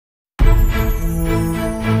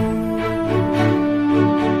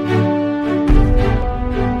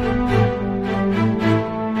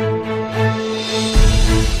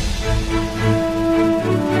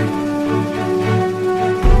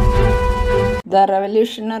The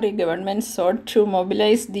revolutionary government sought to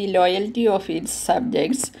mobilize the loyalty of its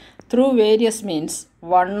subjects through various means.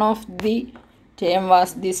 One of the term was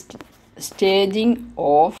the staging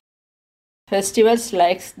of festivals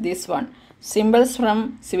like this one. Symbols from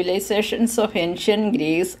civilizations of ancient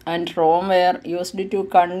Greece and Rome were used to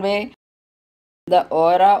convey the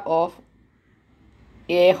aura of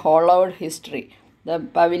a hollowed history. The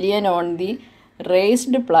pavilion on the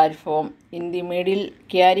raised platform in the middle,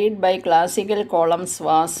 carried by classical columns,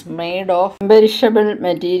 was made of imperishable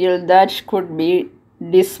material that could be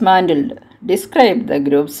dismantled. Describe the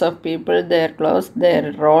groups of people, their clothes, their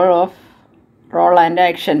role and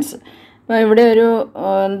actions. അപ്പോൾ ഇവിടെ ഒരു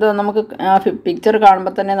എന്തോ നമുക്ക് ആ picture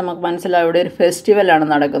കാണുമ്പോൾ തന്നെ നമുക്ക് മനസ്സിലാവും ഇവിടെ ഒരു ഫെസ്റ്റിവലാണ്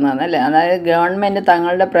നടക്കുന്നത് അല്ലേ. അതായത് ഗവൺമെൻറ്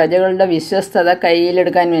തങ്ങളുടെ പ്രജകളുടെ വിശ്വസ്തത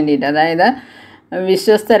കയ്യിലെടുക്കാൻ വേണ്ടിയിട്ട്, അതായത്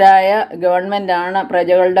വിശ്വസ്തരായ ഗവൺമെൻറ്റാണ്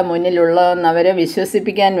പ്രജകളുടെ മുന്നിലുള്ളതെന്ന് അവരെ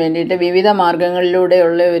വിശ്വസിപ്പിക്കാൻ വേണ്ടിയിട്ട് വിവിധ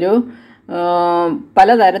മാർഗങ്ങളിലൂടെയുള്ള ഒരു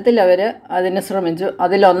പലതരത്തിൽ അവർ അതിന് ശ്രമിച്ചു.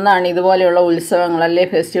 അതിലൊന്നാണ് ഇതുപോലെയുള്ള ഉത്സവങ്ങൾ അല്ലെ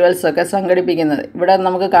ഫെസ്റ്റിവൽസൊക്കെ സംഘടിപ്പിക്കുന്നത്. ഇവിടെ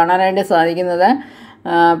നമുക്ക് കാണാനായിട്ട് സാധിക്കുന്നത്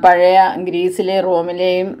പഴയ ഗ്രീസിലെയും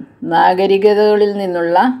റോമിലെയും നാഗരികതകളിൽ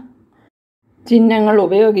നിന്നുള്ള ചിഹ്നങ്ങൾ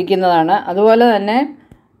ഉപയോഗിക്കുന്നതാണ്. അതുപോലെ തന്നെ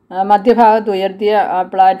മധ്യഭാഗത്ത് ഉയർത്തിയ ആ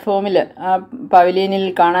പ്ലാറ്റ്ഫോമിൽ ആ പവലിയനിൽ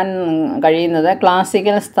കാണാൻ കഴിയുന്നത്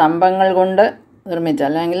ക്ലാസിക്കൽ സ്തംഭങ്ങൾ കൊണ്ട് നിർമ്മിച്ച,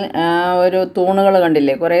 അല്ലെങ്കിൽ ഒരു തൂണുകൾ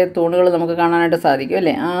കണ്ടില്ലേ, കുറേ തൂണുകൾ നമുക്ക് കാണാനായിട്ട് സാധിക്കും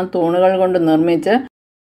അല്ലേ. ആ തൂണുകൾ കൊണ്ട് നിർമ്മിച്ച്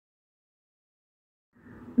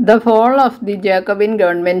The fall of the Jacobin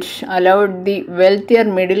government allowed the wealthier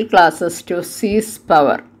middle classes to seize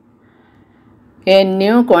power. A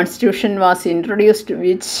new constitution was introduced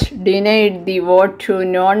which denied the vote to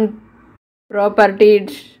non-propertied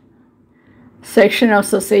section of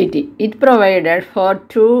society. It provided for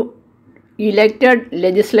 2 elected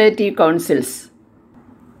legislative councils.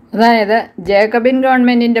 അതായത് Jacobin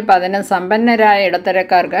ഗവൺമെൻറ്റിൻ്റെ പതനം സമ്പന്നരായ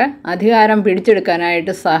ഇടത്തരക്കാർക്ക് അധികാരം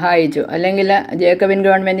പിടിച്ചെടുക്കാനായിട്ട് സഹായിച്ചു. അല്ലെങ്കിൽ Jacobin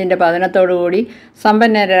ഗവൺമെൻറ്റിൻ്റെ പതനത്തോടുകൂടി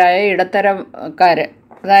സമ്പന്നരായ ഇടത്തരക്കാർ,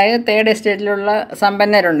 അതായത് തേർഡ് എസ്റ്റേറ്റിലുള്ള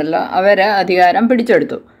സമ്പന്നരുണ്ടല്ലോ, അവർ അധികാരം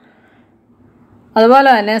പിടിച്ചെടുത്തു. അതുപോലെ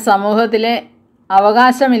തന്നെ സമൂഹത്തിലെ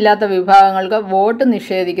അവകാശമില്ലാത്ത വിഭാഗങ്ങൾക്ക് വോട്ട്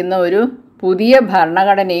നിഷേധിക്കുന്ന ഒരു പുതിയ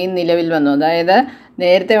ഭരണഘടനയും നിലവിൽ വന്നു. അതായത്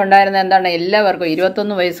നേരത്തെ ഉണ്ടായിരുന്ന എന്താണ്, എല്ലാവർക്കും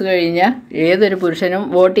 21 വയസ്സ് കഴിഞ്ഞ് ഏതൊരു പുരുഷനും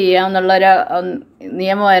വോട്ട് ചെയ്യാമെന്നുള്ളൊരു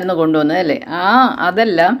നിയമമായിരുന്നു കൊണ്ടുവന്നത് അല്ലേ.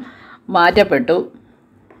 അതെല്ലാം മാറ്റപ്പെട്ടു.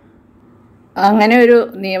 അങ്ങനെ ഒരു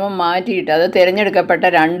നിയമം മാറ്റിയിട്ട് അത് തിരഞ്ഞെടുക്കപ്പെട്ട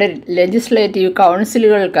 2 ലെജിസ്ലേറ്റീവ്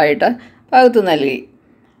കൗൺസിലുകൾക്കായിട്ട് പകുത്തു നൽകി.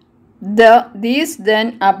 These then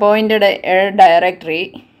appointed a directory,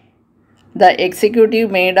 the executive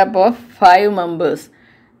made up of 5 members.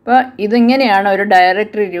 അപ്പോൾ ഇതിങ്ങനെയാണ് ഒരു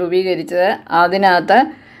ഡയറക്ടറി രൂപീകരിച്ചത്. അതിനകത്ത്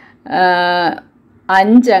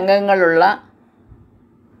 5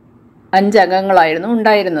 അംഗങ്ങളായിരുന്നു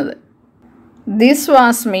ഉണ്ടായിരുന്നത്. This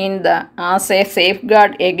was meant as a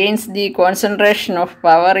safeguard against the concentration of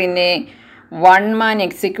power in a one-man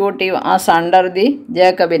executive as under the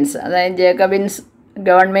Jacobins. അതായത് ജേക്കബിൻസ്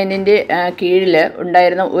ഗവൺമെൻറ്റിൻ്റെ കീഴിൽ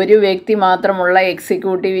ഉണ്ടായിരുന്ന ഒരു വ്യക്തി മാത്രമുള്ള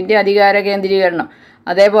എക്സിക്യൂട്ടീവിൻ്റെ അധികാര കേന്ദ്രീകരണം.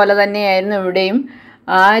 അതേപോലെ തന്നെയായിരുന്നു ഇവിടെയും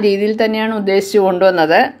ആ രീതിയിൽ തന്നെയാണ് ഉദ്ദേശിച്ചു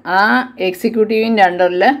കൊണ്ടുവന്നത്. ആ എക്സിക്യൂട്ടീവിൻ്റെ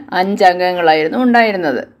അണ്ടറിൽ 5 അംഗങ്ങളായിരുന്നു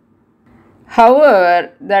ഉണ്ടായിരുന്നത്. However,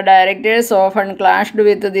 the directors often clashed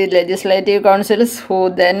with the legislative councils who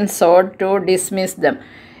then sought to dismiss them.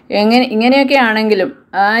 ഇങ്ങനെയൊക്കെ ആണെങ്കിലും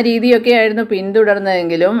ആ രീതിയൊക്കെ ആയിരുന്നു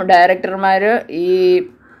പിന്തുടർന്നതെങ്കിലും ഡയറക്ടർമാർ ഈ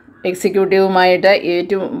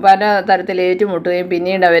എക്സിക്യൂട്ടീവുമായിട്ട് പല തരത്തിൽ ഏറ്റുമുട്ടുകയും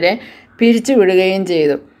പിന്നീട് അവരെ പിരിച്ചുവിടുകയും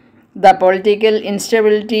ചെയ്തു. The political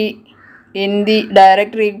instability in the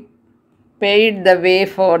directory paved the way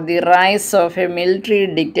for the rise of a military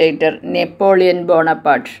dictator, Napoleon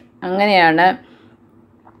Bonaparte. അങ്ങനെയാണ്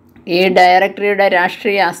ഈ ഡയറക്ടറിയുടെ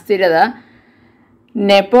രാഷ്ട്രീയ അസ്ഥിരത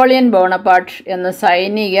നെപ്പോളിയൻ ബോണപ്പാർട്ട് എന്ന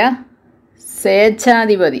സൈനിക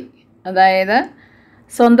സ്വേച്ഛാധിപതി, അതായത്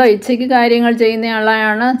സ്വന്തം ഇച്ഛയ്ക്ക് കാര്യങ്ങൾ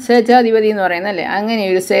ചെയ്യുന്നയാളാണ് സ്വേച്ഛാധിപതി എന്ന് പറയുന്നത് അല്ലേ. അങ്ങനെ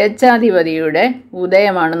ഒരു സ്വേച്ഛാധിപതിയുടെ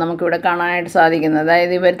ഉദയമാണ് നമുക്കിവിടെ കാണാനായിട്ട് സാധിക്കുന്നത്.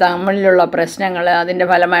 അതായത് ഇവർ തമ്മിലുള്ള പ്രശ്നങ്ങൾ, അതിൻ്റെ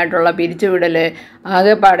ഫലമായിട്ടുള്ള പിരിച്ചുവിടൽ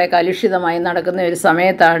ആകെപ്പാടെ കലുഷിതമായി നടക്കുന്ന ഒരു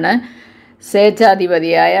സമയത്താണ്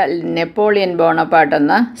സ്വേച്ഛാധിപതിയായ നെപ്പോളിയൻ ബോണപ്പാർട്ട്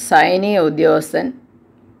എന്ന സൈനിക ഉദ്യോഗസ്ഥൻ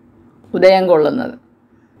ഉദയം കൊള്ളുന്നത്.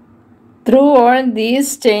 Through all these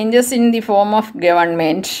changes in the form of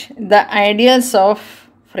government, the ideals of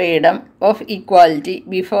freedom, of equality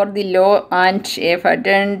before the law and a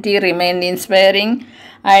fraternity remained inspiring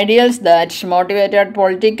ideals that motivated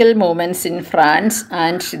political movements in France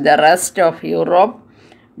and the rest of Europe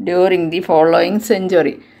during the following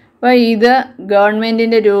century. അപ്പോൾ ഇത്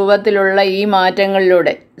ഗവൺമെൻറ്റിൻ്റെ രൂപത്തിലുള്ള ഈ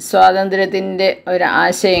മാറ്റങ്ങളിലൂടെ സ്വാതന്ത്ര്യത്തിൻ്റെ ഒരു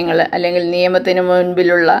ആശയങ്ങൾ അല്ലെങ്കിൽ നിയമത്തിന്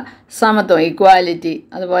മുൻപിലുള്ള സമത്വം, ഇക്വാലിറ്റി,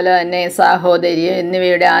 അതുപോലെ തന്നെ സാഹോദര്യം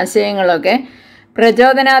എന്നിവയുടെ ആശയങ്ങളൊക്കെ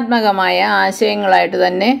പ്രചോദനാത്മകമായ ആശയങ്ങളായിട്ട്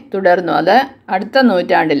തന്നെ തുടർന്നു. അത് അടുത്ത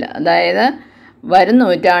നൂറ്റാണ്ടിൽ, അതായത് വരും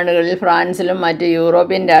നൂറ്റാണ്ടുകളിൽ ഫ്രാൻസിലും മറ്റ്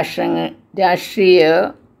യൂറോപ്യൻ രാഷ്ട്രീയ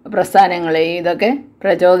പ്രസ്ഥാനങ്ങളെ ഇതൊക്കെ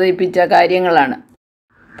പ്രചോദിപ്പിച്ച കാര്യങ്ങളാണ്.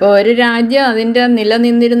 ഇപ്പോൾ ഒരു രാജ്യം അതിൻ്റെ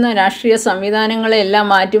നിലനിന്നിരുന്ന രാഷ്ട്രീയ സംവിധാനങ്ങളെല്ലാം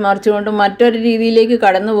മാറ്റിമറിച്ചുകൊണ്ട് മറ്റൊരു രീതിയിലേക്ക്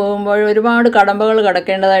കടന്നു പോകുമ്പോൾ ഒരുപാട് കടമ്പകൾ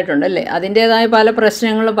കടക്കേണ്ടതായിട്ടുണ്ടല്ലേ. അതിൻ്റേതായ പല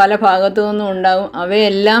പ്രശ്നങ്ങളും പല ഭാഗത്തു നിന്നും ഉണ്ടാകും.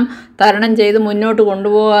 അവയെല്ലാം തരണം ചെയ്ത് മുന്നോട്ട്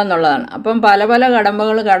കൊണ്ടുപോകുക എന്നുള്ളതാണ്. അപ്പം പല പല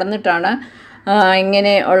കടമ്പകൾ കടന്നിട്ടാണ്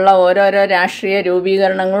ഇങ്ങനെ ഉള്ള ഓരോരോ രാഷ്ട്രീയ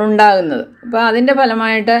രൂപീകരണങ്ങൾ ഉണ്ടാകുന്നത്. അപ്പോൾ അതിൻ്റെ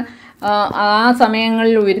ഫലമായിട്ട് ആ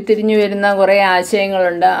സമയങ്ങളിൽ ഉരുത്തിരിഞ്ഞു വരുന്ന കുറേ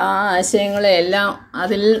ആശയങ്ങളുണ്ട്. ആ ആശയങ്ങളെല്ലാം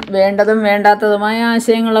അതിൽ വേണ്ടതും വേണ്ടാത്തതുമായ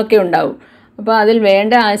ആശയങ്ങളൊക്കെ ഉണ്ടാവും. അപ്പോൾ അതിൽ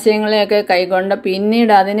വേണ്ട ആശയങ്ങളെയൊക്കെ കൈക്കൊണ്ട്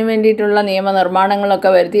പിന്നീട് അതിന് വേണ്ടിയിട്ടുള്ള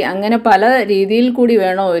നിയമനിർമ്മാണങ്ങളൊക്കെ വരുത്തി അങ്ങനെ പല രീതിയിൽ കൂടി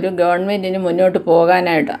വേണം ഒരു ഗവൺമെൻറ്റിന് മുന്നോട്ട്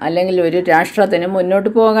പോകാനായിട്ട്, അല്ലെങ്കിൽ ഒരു രാഷ്ട്രത്തിന് മുന്നോട്ട്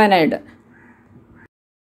പോകാനായിട്ട്.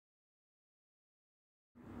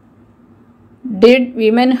 Did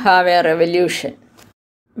women have A revolution?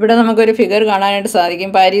 ഇവിടെ നമുക്കൊരു ഫിഗർ കാണാനായിട്ട് സാധിക്കും.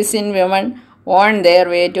 പാരീസിൻ women on their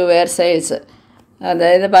way to Versailles.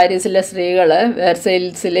 അതായത് പാരീസിലെ സ്ത്രീകൾ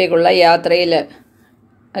വെർസൈൽസിലേക്കുള്ള യാത്രയിൽ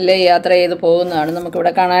യാത്ര ചെയ്ത് പോകുന്നതാണ്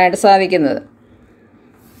നമുക്കിവിടെ കാണാനായിട്ട് സാധിക്കുന്നത്.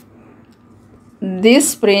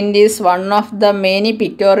 This print is one of the many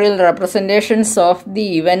pictorial representations of the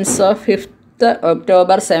events of 5th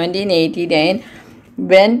October 1789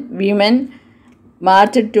 when women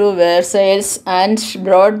marched to Versailles and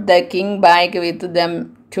brought the king back with them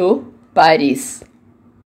to Paris.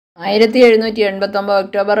 1789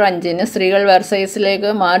 October 5 സ്ത്രീകൾ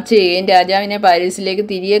വെർസൈൽസിലേക്ക് മാർച്ച് ചെയ്യുകയും രാജാവിനെ പാരീസിലേക്ക്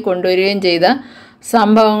തിരികെ കൊണ്ടുവരികയും ചെയ്ത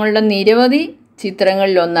സംഭവങ്ങളുടെ നിരവധി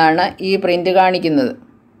ചിത്രങ്ങളിലൊന്നാണ് ഈ print കാണിക്കുന്നത്.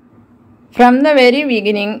 From the very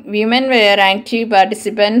beginning, women were active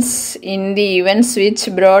participants in the events which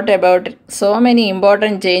brought about so many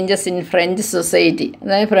important changes in French society.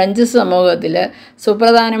 അതായത് ഫ്രഞ്ച് സമൂഹത്തിൽ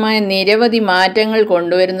സുപ്രധാനമായ നിരവധി മാറ്റങ്ങൾ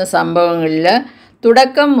കൊണ്ടുവരുന്ന സംഭവങ്ങളിൽ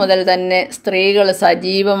തുടക്കം മുതൽ തന്നെ സ്ത്രീകൾ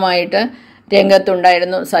സജീവമായിട്ട്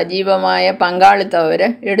രംഗത്തുണ്ടായിരുന്നു, സജീവമായ പങ്കാളിത്തം അവർ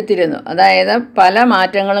എടുത്തിരുന്നു. അതായത് പല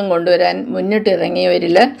മാറ്റങ്ങളും കൊണ്ടുവരാൻ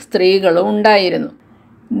മുന്നിട്ടിറങ്ങിയവരിൽ സ്ത്രീകളും ഉണ്ടായിരുന്നു.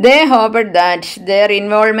 They hoped that their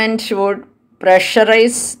involvement would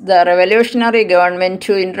pressurize the revolutionary government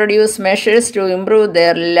to introduce measures to improve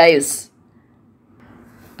their lives.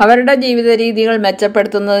 അവരുടെ ജീവിത രീതികൾ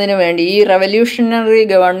മെച്ചപ്പെടുത്തുന്നതിന് വേണ്ടി ഈ റവല്യൂഷണറി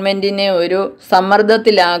ഗവൺമെൻറ്റിനെ ഒരു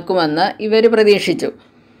സമ്മർദ്ദത്തിലാക്കുമെന്ന് ഇവർ പ്രതീക്ഷിച്ചു.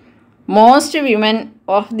 Most women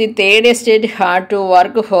of the third estate had to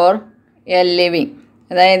work for A living.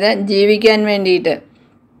 അതായത് ജീവിക്കാൻ വേണ്ടിയിട്ട്,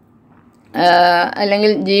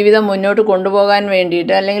 അല്ലെങ്കിൽ ജീവിതം മുന്നോട്ട് കൊണ്ടുപോകാൻ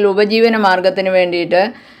വേണ്ടിയിട്ട്, അല്ലെങ്കിൽ ഉപജീവന മാർഗത്തിന് വേണ്ടിയിട്ട്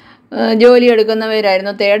ജോലി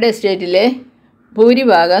എടുക്കുന്നവരായിരുന്നു തേർഡ് എസ്റ്റേറ്റിലെ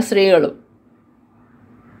ഭൂരിഭാഗം സ്ത്രീകളും.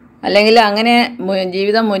 അല്ലെങ്കിൽ അങ്ങനെ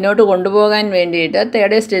ജീവിതം മുന്നോട്ട് കൊണ്ടുപോകാൻ വേണ്ടിയിട്ട്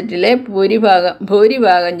തേർഡ് എസ്റ്റേറ്റിലെ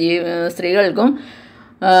ഭൂരിഭാഗം സ്ത്രീകൾക്കും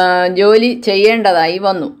ജോലി ചെയ്യേണ്ടതായി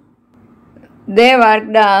വന്നു. ദേ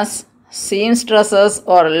worked as seamstresses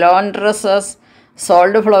or laundresses,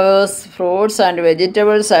 sold flowers, fruits and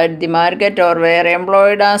vegetables at the market, or were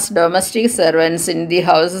employed as domestic servants in the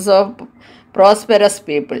houses of prosperous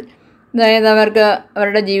people. അതായത് അവർക്ക്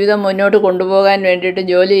അവരുടെ ജീവിതം മുന്നോട്ട് കൊണ്ടുപോകാൻ വേണ്ടിയിട്ട്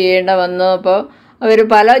ജോലി ചെയ്യേണ്ട വന്നപ്പോൾ അവർ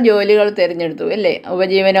പല ജോലികൾ തിരഞ്ഞെടുത്തു അല്ലേ.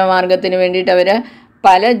 ഉപജീവന മാർഗത്തിന് വേണ്ടിയിട്ട് അവർ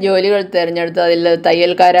പല ജോലികൾ തിരഞ്ഞെടുത്തു. അതിൽ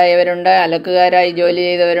തയ്യൽക്കാരായവരുണ്ട്, അലക്കുകാരായി ജോലി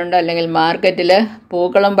ചെയ്തവരുണ്ട്, അല്ലെങ്കിൽ മാർക്കറ്റിൽ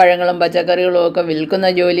പൂക്കളും പഴങ്ങളും പച്ചക്കറികളും ഒക്കെ വിൽക്കുന്ന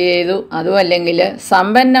ജോലി ചെയ്തു. അതും അല്ലെങ്കിൽ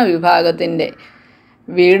സമ്പന്ന വിഭാഗത്തിൻ്റെ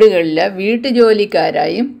വീടുകളിൽ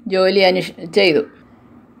വീട്ടുജോലിക്കാരായും ജോലി ചെയ്തു.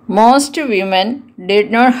 Most women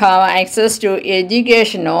did not have access to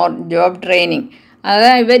education or job training.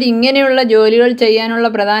 അതായത് ഇവരിങ്ങനെയുള്ള ജോലികൾ ചെയ്യാനുള്ള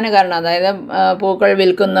പ്രധാന കാരണം, അതായത് പൂക്കൾ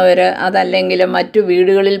വിൽക്കുന്നവർ, അതല്ലെങ്കിൽ മറ്റു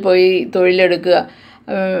വീടുകളിൽ പോയി തൊഴിലെടുക്കുക,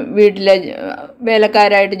 വീട്ടിലെ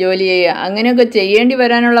വേലക്കാരായിട്ട് ജോലി ചെയ്യുക, അങ്ങനെയൊക്കെ ചെയ്യേണ്ടി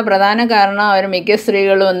വരാനുള്ള പ്രധാന കാരണം അവർ മിക്ക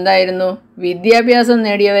സ്ത്രീകളും എന്തായിരുന്നു, വിദ്യാഭ്യാസം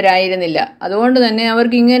നേടിയവരായിരുന്നില്ല. അതുകൊണ്ട് തന്നെ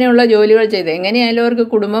അവർക്ക് ഇങ്ങനെയുള്ള ജോലികൾ ചെയ്ത് എങ്ങനെയായാലും അവർക്ക്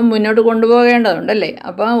കുടുംബം മുന്നോട്ട് കൊണ്ടുപോകേണ്ടതുണ്ടല്ലേ.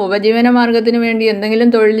 അപ്പോൾ ഉപജീവന മാർഗത്തിന് വേണ്ടി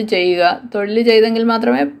എന്തെങ്കിലും തൊഴിൽ ചെയ്യുക, തൊഴിൽ ചെയ്തെങ്കിൽ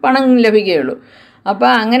മാത്രമേ പണം ലഭിക്കുകയുള്ളൂ. അപ്പോൾ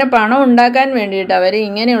അങ്ങനെ പണം ഉണ്ടാക്കാൻ വേണ്ടിയിട്ട് അവർ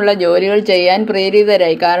ഇങ്ങനെയുള്ള ജോലികൾ ചെയ്യാൻ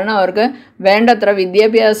പ്രേരിതരായി. കാരണം അവർക്ക് വേണ്ടത്ര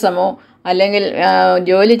വിദ്യാഭ്യാസമോ അല്ലെങ്കിൽ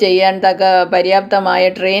ജോലി ചെയ്യാൻ തക്ക പര്യാപ്തമായ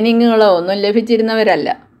ട്രെയിനിങ്ങുകളോ ഒന്നും ലഭിച്ചിരുന്നവരല്ല.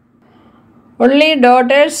 Only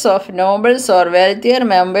daughters of nobles or wealthier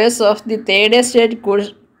members of the third estate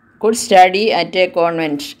could study at a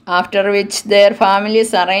convent, after which their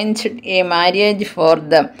families arranged a marriage for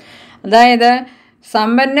them. അതായത്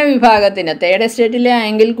സമ്പന്ന വിഭാഗത്തിന് തേർഡ് എസ്റ്റേറ്റിലെ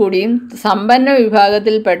എങ്കിൽ കൂടിയും സമ്പന്ന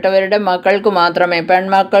വിഭാഗത്തിൽപ്പെട്ടവരുടെ മക്കൾക്ക് മാത്രമേ,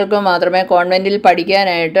 പെൺമക്കൾക്ക് മാത്രമേ കോൺവെൻറ്റിൽ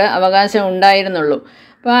പഠിക്കാനായിട്ട് അവകാശം ഉണ്ടായിരുന്നുള്ളൂ.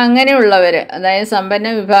 അപ്പോൾ അങ്ങനെയുള്ളവർ, അതായത് സമ്പന്ന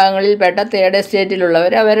വിഭാഗങ്ങളിൽപ്പെട്ട തേർഡ്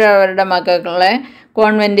എസ്റ്റേറ്റിലുള്ളവർ അവരവരുടെ മക്കളെ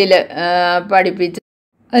കോൺവെൻറ്റിൽ പഠിപ്പിച്ച്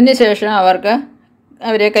അതിനുശേഷം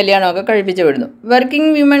അവരെ കല്യാണമൊക്കെ കഴിപ്പിച്ചു വിടുന്നു.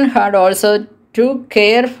 Working women had also to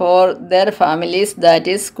care for their families,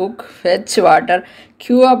 that is cook, fetch water,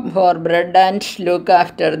 Q up four bread and look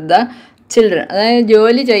after the children. അതായത്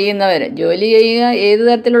ജോലി ചെയ്യുന്നവർ, ജോലി ചെയ്യുക ഏത്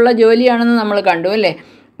തരത്തിലുള്ള ജോലിയാണെന്ന് നമ്മൾ കണ്ടു അല്ലേ.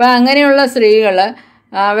 അപ്പോൾ അങ്ങനെയുള്ള സ്ത്രീകൾ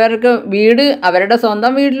അവർക്ക് അവരുടെ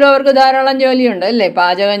സ്വന്തം വീട്ടിലും അവർക്ക് ധാരാളം ജോലിയുണ്ട് അല്ലേ.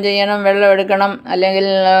 പാചകം ചെയ്യണം, വെള്ളം എടുക്കണം, അല്ലെങ്കിൽ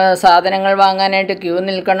സാധനങ്ങൾ വാങ്ങാനായിട്ട് ക്യൂ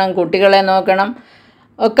നിൽക്കണം, കുട്ടികളെ നോക്കണം,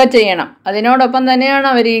 ഒക്കെ ചെയ്യണം. അതിനോടൊപ്പം തന്നെയാണ്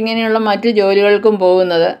അവർ ഇങ്ങനെയുള്ള മറ്റു ജോലികൾക്കും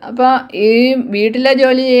പോകുന്നത്. അപ്പോൾ ഈ വീട്ടിലെ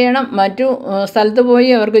ജോലി ചെയ്യണം, മറ്റു സ്ഥലത്ത് പോയി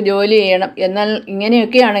അവർക്ക് ജോലി ചെയ്യണം. എന്നാൽ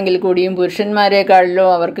ഇങ്ങനെയൊക്കെയാണെങ്കിൽ കൂടിയും പുരുഷന്മാരെക്കാളിലും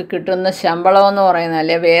അവർക്ക് കിട്ടുന്ന ശമ്പളമെന്ന് പറയുന്നത്,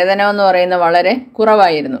 അല്ലെ വേതനമെന്ന് പറയുന്നത് വളരെ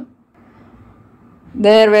കുറവായിരുന്നു.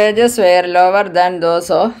 Their wages were lower than those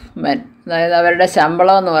of men. അതായത് അവരുടെ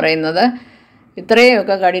ശമ്പളം എന്ന് പറയുന്നത്,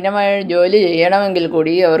 ഇത്രയൊക്കെ കഠിനമായ ജോലി ചെയ്യണമെങ്കിൽ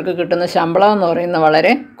കൂടി അവർക്ക് കിട്ടുന്ന ശമ്പളം എന്ന് പറയുന്നത്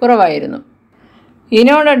വളരെ കുറവായിരുന്നു. In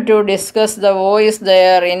order to discuss the voice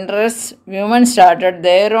their interests, women started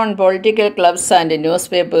their own political clubs and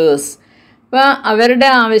newspapers. അപ്പോൾ അവരുടെ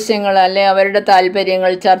ആവശ്യങ്ങൾ അല്ലെ അവരുടെ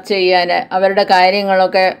താല്പര്യങ്ങൾ ചർച്ച ചെയ്യാൻ, അവരുടെ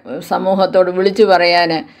കാര്യങ്ങളൊക്കെ സമൂഹത്തോട് വിളിച്ചു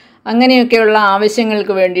പറയാൻ, അങ്ങനെയൊക്കെയുള്ള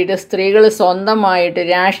ആവശ്യങ്ങൾക്ക് വേണ്ടിയിട്ട് സ്ത്രീകൾ സ്വന്തമായിട്ട്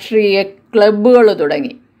രാഷ്ട്രീയ ക്ലബ്ബുകൾ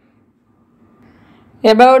തുടങ്ങി.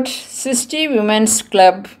 About 60 women's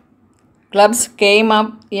clubs came up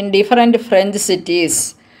in different French cities.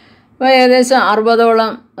 അപ്പോൾ ഏകദേശം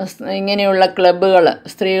 60ഓളം ഇങ്ങനെയുള്ള ക്ലബ്ബുകൾ,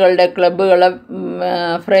 സ്ത്രീകളുടെ ക്ലബ്ബുകൾ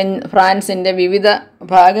ഫ്രാൻസിൻ്റെ വിവിധ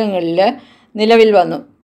ഭാഗങ്ങളിൽ നിലവിൽ വന്നു.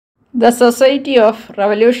 The Society of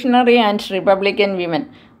Revolutionary and Republican Women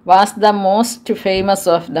was the most famous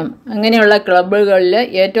of them. അങ്ങനെയുള്ള ക്ലബ്ബുകളിൽ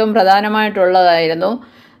ഏറ്റവും പ്രധാനമായിട്ടുള്ളതായിരുന്നു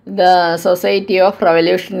the society of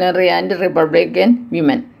revolutionary and Republican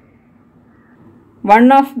women. One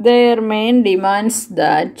of their main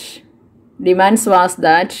demands was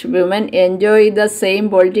that women enjoy the same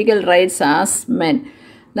political rights as men.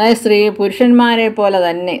 അതായത് പുരുഷന്മാരെ പോലെ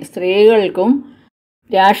തന്നെ സ്ത്രീകൾക്കും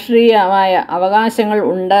രാഷ്ട്രീയമായ അവകാശങ്ങൾ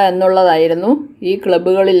ഉണ്ട് എന്നുള്ളതായിരുന്നു ഈ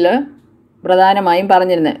ക്ലബ്ബുകളിൽ പ്രധാനമായും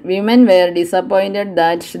പറഞ്ഞിരുന്നത്. Women wear disappointed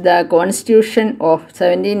that the constitution of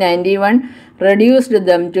 1791 reduced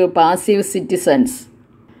them to passive citizens.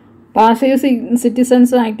 Passive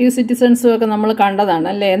സിറ്റിസൺസും active സിറ്റിസൺസും ഒക്കെ നമ്മൾ കണ്ടതാണ്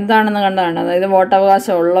അല്ലേ, എന്താണെന്ന് കണ്ടതാണ്. അതായത്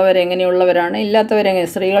വോട്ടവകാശം ഉള്ളവരെങ്ങനെയുള്ളവരാണ്, ഇല്ലാത്തവരെങ്ങനെ,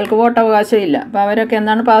 സ്ത്രീകൾക്ക് വോട്ടവകാശം ഇല്ല. അപ്പോൾ അവരൊക്കെ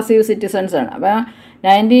എന്താണ്, പാസീവ് സിറ്റിസൺസാണ്. അപ്പോൾ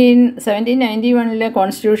 1791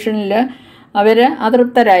 കോൺസ്റ്റിറ്റ്യൂഷനിൽ അവർ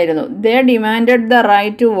അതൃപ്തരായിരുന്നു. ദേ demanded the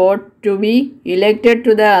right to vote, to B elected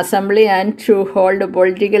to the assembly and to hold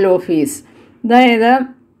political office. അതായത്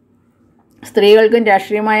സ്ത്രീകൾക്കും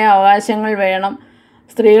രാഷ്ട്രീയമായ അവകാശങ്ങൾ വേണം,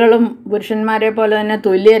 സ്ത്രീകളും പുരുഷന്മാരെ പോലെ തന്നെ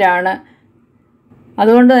തുല്യരാണ്.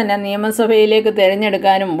 അതുകൊണ്ട് തന്നെ നിയമസഭയിലേക്ക്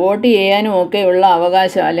തിരഞ്ഞെടുക്കാനും വോട്ട് ചെയ്യാനും ഒക്കെയുള്ള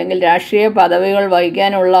അവകാശം, അല്ലെങ്കിൽ രാഷ്ട്രീയ പദവികൾ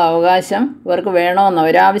വഹിക്കാനുള്ള അവകാശം ഇവർക്ക് വേണമെന്ന്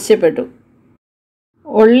അവരാവശ്യപ്പെട്ടു.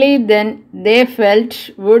 Only then they felt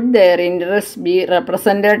would their interests be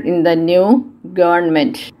represented in the new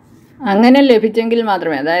government. അങ്ങനെ ലഭിച്ചെങ്കിൽ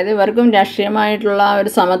മാത്രമേ, അതായത് ഇവർക്കും രാഷ്ട്രീയമായിട്ടുള്ള ഒരു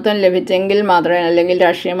സമത്വം ലഭിച്ചെങ്കിൽ മാത്രമേ, അല്ലെങ്കിൽ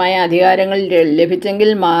രാഷ്ട്രീയമായ അധികാരങ്ങൾ ലഭിച്ചെങ്കിൽ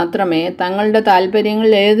മാത്രമേ തങ്ങളുടെ താല്പര്യങ്ങൾ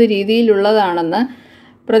ഏത് രീതിയിലുള്ളതാണെന്ന്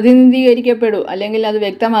പ്രതിനിധീകരിക്കപ്പെടൂ, അല്ലെങ്കിൽ അത്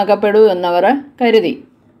വ്യക്തമാക്കപ്പെടൂ എന്നവർ കരുതി.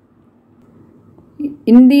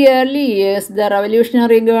 In the early years, the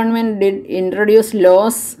revolutionary government did introduce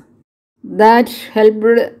laws that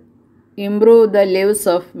helped improve the lives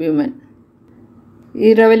of women. ഈ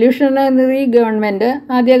റവല്യൂഷണറി ഗവൺമെൻറ്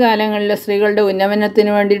ആദ്യകാലങ്ങളിൽ സ്ത്രീകളുടെ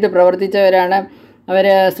ഉന്നമനത്തിന് വേണ്ടിയിട്ട് പ്രവർത്തിച്ചവരാണ്. അവർ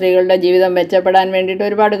സ്ത്രീകളുടെ ജീവിതം മെച്ചപ്പെടാൻ വേണ്ടിയിട്ട്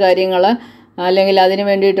ഒരുപാട് കാര്യങ്ങൾ, അല്ലെങ്കിൽ അതിന്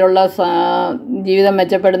വേണ്ടിയിട്ടുള്ള ജീവിതം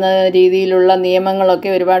മെച്ചപ്പെടുന്ന രീതിയിലുള്ള നിയമങ്ങളൊക്കെ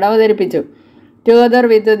ഒരുപാട് അവതരിപ്പിച്ചു. Together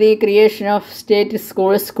with the creation of state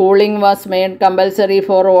schooling was made compulsory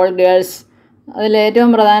for all girls.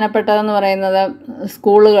 അതിലേറ്റവും പ്രധാനപ്പെട്ടതെന്ന് പറയുന്നത്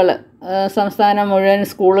സ്കൂളുകൾ, സംസ്ഥാനം മുഴുവൻ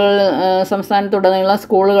സംസ്ഥാനത്തുടനീളം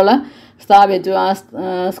സ്കൂളുകൾ സ്ഥാപിച്ചു. ആ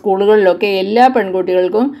സ്കൂളുകളിലൊക്കെ എല്ലാ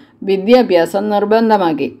പെൺകുട്ടികൾക്കും വിദ്യാഭ്യാസം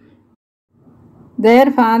നിർബന്ധമാക്കി. Their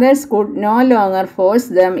fathers could no longer force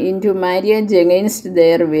them into marriage against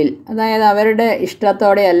their will. അതായത് അവരുടെ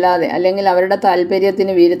ഇഷ്ടത്തോടെ അല്ലാതെ, അല്ലെങ്കിൽ അവരുടെ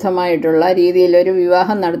താല്പര്യത്തിന് വിരുദ്ധമായിട്ടുള്ള രീതിയിൽ ഒരു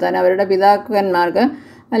വിവാഹം നടത്താൻ അവരുടെ പിതാക്കന്മാർക്ക്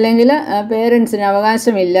അല്ലെങ്കിൽ പേരൻസിന്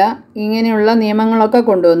അവകാശമില്ല. ഇങ്ങനെയുള്ള നിയമങ്ങളൊക്കെ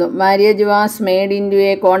കൊണ്ടുവന്നു. Marriage was made in to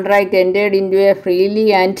A contract entered in to A freely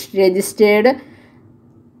and registered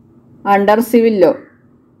under civil law.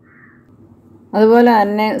 അതുപോലെ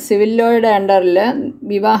തന്നെ സിവിൽ ലോയുടെ അണ്ടറിൽ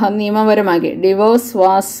വിവാഹം നിയമപരമാക്കി. Divorce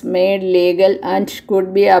was made legal and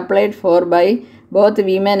could be applied for by both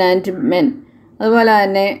women and men. അതുപോലെ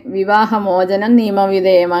തന്നെ വിവാഹമോചനം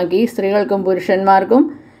നിയമവിധേയമാക്കി. സ്ത്രീകൾക്കും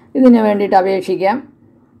പുരുഷന്മാർക്കും ഇതിനു വേണ്ടിയിട്ട് അപേക്ഷിക്കാം.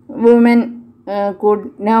 Woman could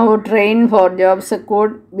now train for jobs,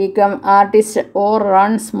 could become artist or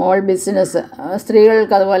run small business.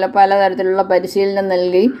 സ്ത്രീകൾക്ക് അതുപോലെ പലതരത്തിലുള്ള പരിശീലനം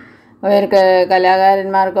നൽകി അവർക്ക്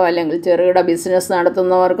കലാകാരന്മാർക്കോ അല്ലെങ്കിൽ ചെറുകിട ബിസിനസ്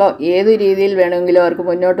നടത്തുന്നവർക്കോ ഏതു രീതിയിൽ വേണമെങ്കിലും അവർക്ക്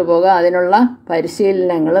മുന്നോട്ട് പോകാം. അതിനുള്ള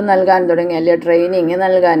പരിശീലനങ്ങൾ നൽകാൻ തുടങ്ങി, അല്ലെങ്കിൽ ട്രെയിനിങ്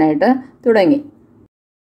നൽകാനായിട്ട് തുടങ്ങി.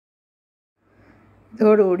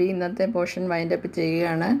 ഇതോടുകൂടി ഇന്നത്തെ പോർഷൻ വൈൻഡപ്പ്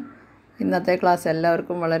ചെയ്യുകയാണ്. ഇന്നത്തെ ക്ലാസ്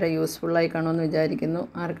എല്ലാവർക്കും വളരെ യൂസ്ഫുള്ളായി കാണുമെന്ന് വിചാരിക്കുന്നു.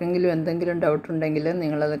 ആർക്കെങ്കിലും എന്തെങ്കിലും ഡൗട്ട് ഉണ്ടെങ്കിൽ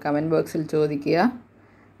നിങ്ങളത് കമൻറ്റ് ബോക്സിൽ ചോദിക്കുക.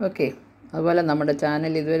 ഓക്കെ. അതുപോലെ നമ്മുടെ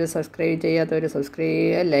ചാനൽ ഇതുവരെ സബ്സ്ക്രൈബ് ചെയ്യാത്തവർ സബ്സ്ക്രൈബ്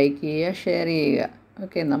ചെയ്യുക, ലൈക്ക് ചെയ്യുക, ഷെയർ ചെയ്യുക.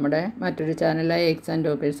 ഓക്കെ. നമ്മുടെ മറ്റൊരു ചാനലായ എക്സാം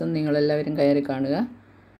ടോപ്പേഴ്സും നിങ്ങളെല്ലാവരും കയറി കാണുക.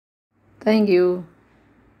 Thank you.